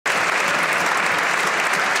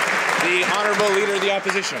The Honourable Leader of the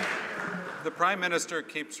Opposition. The Prime Minister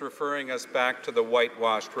keeps referring us back to the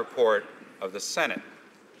whitewashed report of the Senate.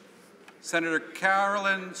 Senator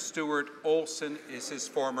Carolyn Stewart-Olsen is his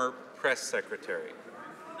former press secretary.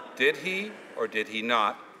 Did he or did he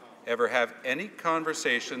not ever have any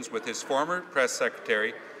conversations with his former press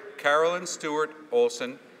secretary, Carolyn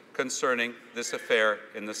Stewart-Olsen, concerning this affair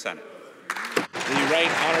in the Senate? The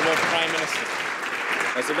Right Honourable Prime Minister.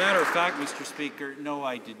 As a matter of fact, Mr. Speaker, no,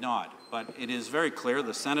 I did not. But it is very clear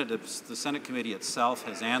the Senate committee itself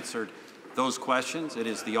has answered those questions. It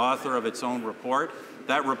is the author of its own report.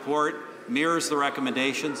 That report mirrors the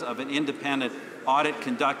recommendations of an independent audit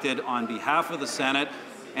conducted on behalf of the Senate.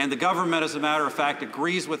 And the government, as a matter of fact,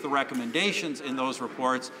 agrees with the recommendations in those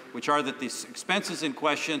reports, which are that the expenses in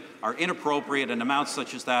question are inappropriate and amounts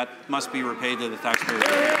such as that must be repaid to the taxpayers. The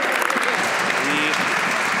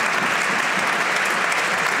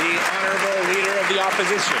Honourable Leader of the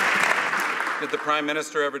Opposition. Did the Prime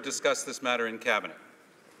Minister ever discuss this matter in Cabinet?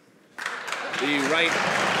 The Right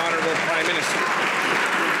Honourable Prime Minister.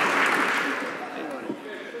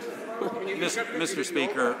 Mr.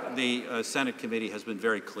 Speaker, the Senate committee has been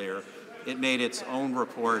very clear. It made its own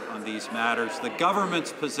report on these matters. The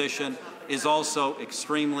government's position is also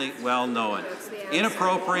extremely well known.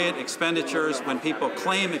 Inappropriate expenditures, when people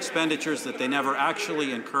claim expenditures that they never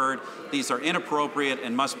actually incurred, these are inappropriate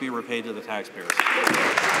and must be repaid to the taxpayers.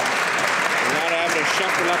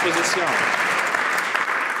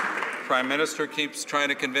 Prime Minister keeps trying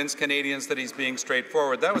to convince Canadians that he's being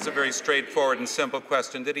straightforward. That was a very straightforward and simple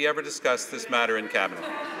question. Did he ever discuss this matter in Cabinet? The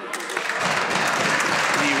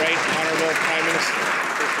Right Honourable Prime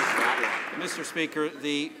Mr. Minister. Speaker,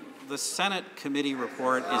 the Senate committee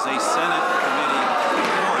report is a Senate committee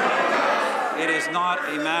report. It is not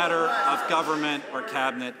a matter of government or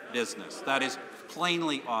cabinet business. That is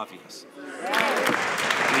plainly obvious.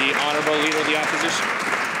 The Honourable Leader of the Opposition.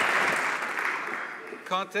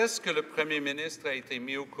 Quand est-ce que le Premier ministre a été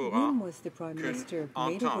mis au courant qu'une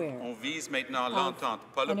entente, on vise maintenant l'entente,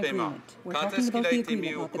 pas le paiement. Quand est-ce qu'il a été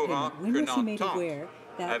mis au courant qu'une entente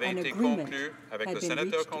avait été conclue avec le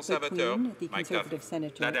sénateur conservateur Mike Duffy?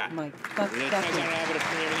 La date.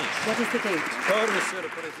 What is the date?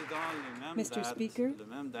 Mr. Speaker,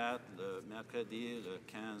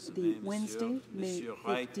 the Wednesday, May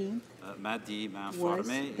 15th, was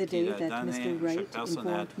the day that Mr. Wright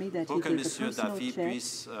informed me that he gave a personal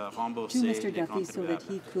check to Mr. Duffy so that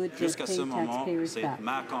he could pay taxpayers back.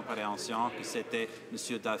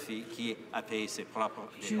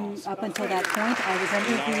 Up until that point, I was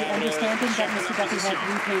under the understanding that Mr. Duffy had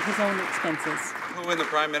repaid his own expenses. Who in the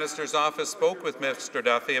Prime Minister's office spoke with Mr.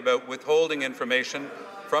 Duffy about withholding information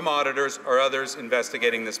from auditors or others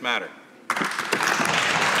investigating this matter? The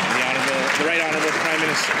Right Honourable Prime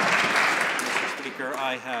Minister. Mr. Speaker,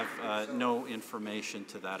 I have no information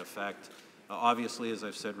to that effect. Obviously, as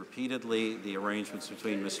I've said repeatedly, the arrangements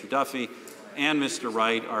between Mr. Duffy and Mr.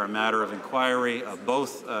 Wright are a matter of inquiry of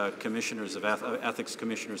both commissioners of ethics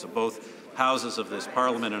commissioners of both houses of this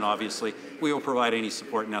Parliament, and obviously we will provide any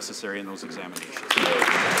support necessary in those examinations.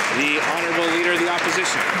 The Honourable Leader of the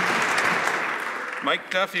Opposition.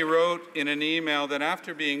 Mike Duffy wrote in an email that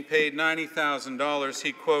after being paid $90,000,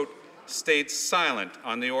 he, quote, stayed silent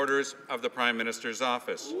on the orders of the Prime Minister's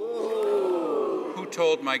office. Who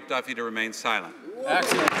told Mike Duffy to remain silent?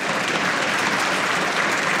 Excellent. The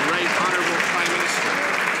Right Honourable Prime Minister.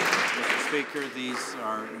 Mr. Speaker, these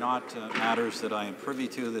are not matters that I am privy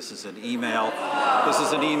to. This is an email. This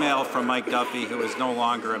is an email from Mike Duffy, who is no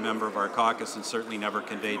longer a member of our caucus and certainly never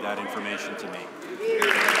conveyed that information to me.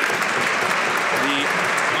 The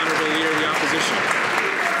Honourable Leader of the Opposition.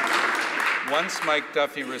 Once Mike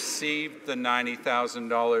Duffy received the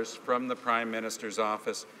 $90,000 from the Prime Minister's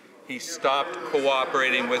office, he stopped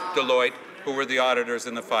cooperating with Deloitte, who were the auditors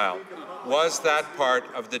in the file. Was that part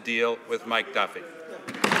of the deal with Mike Duffy?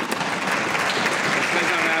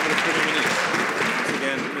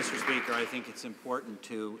 Again, Mr. Speaker, I think it's important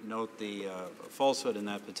to note the falsehood in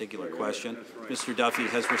that particular question. Mr. Duffy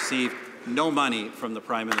has received no money from the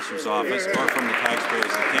Prime Minister's office or from the taxpayers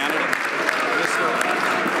of Canada.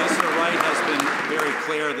 Mr. Wright has been very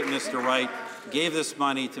clear that Mr. Wright gave this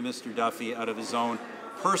money to Mr. Duffy out of his own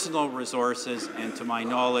personal resources, and to my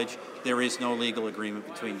knowledge, there is no legal agreement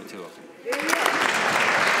between the two of them. The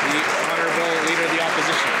Honourable Leader of the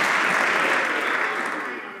Opposition.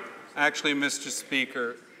 Actually, Mr.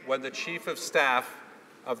 Speaker, when the Chief of Staff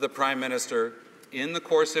of the Prime Minister, in the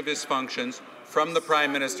course of his functions, from the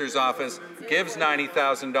Prime Minister's office, gives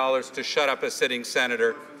 $90,000 to shut up a sitting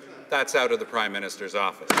senator, that's out of the Prime Minister's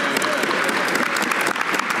office.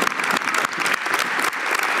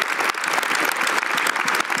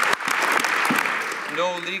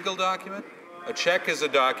 no legal document? A check is a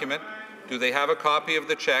document. Do they have a copy of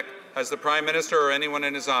the check? Has the Prime Minister or anyone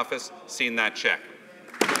in his office seen that check?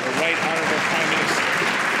 The Right Honourable Prime Minister.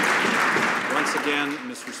 Once again,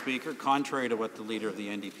 Mr. Speaker, contrary to what the Leader of the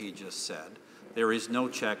NDP just said, there is no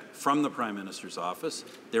check from the Prime Minister's office.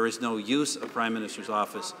 There is no use of Prime Minister's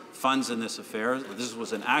office funds in this affair. This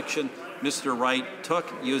was an action Mr. Wright took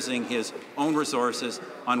using his own resources,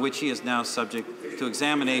 on which he is now subject to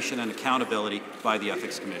examination and accountability by the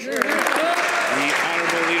Ethics Commission. The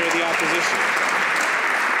Honourable Leader of the Opposition.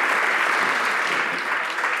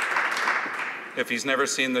 If he's never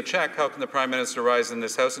seen the check, how can the Prime Minister rise in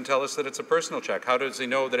this House and tell us that it's a personal check? How does he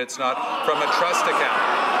know that it's not from a trust account?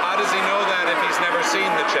 How does he know that if he's never seen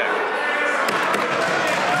the check?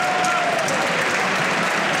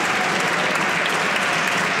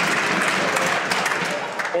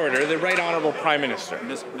 Order. The Right Honourable Prime Minister.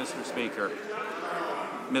 Mr.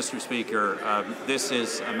 Speaker, this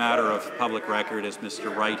is a matter of public record, as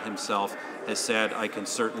Mr. Wright himself has said. I can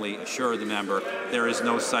certainly assure the member there is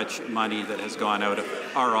no such money that has gone out of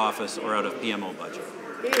our office or out of PMO budget.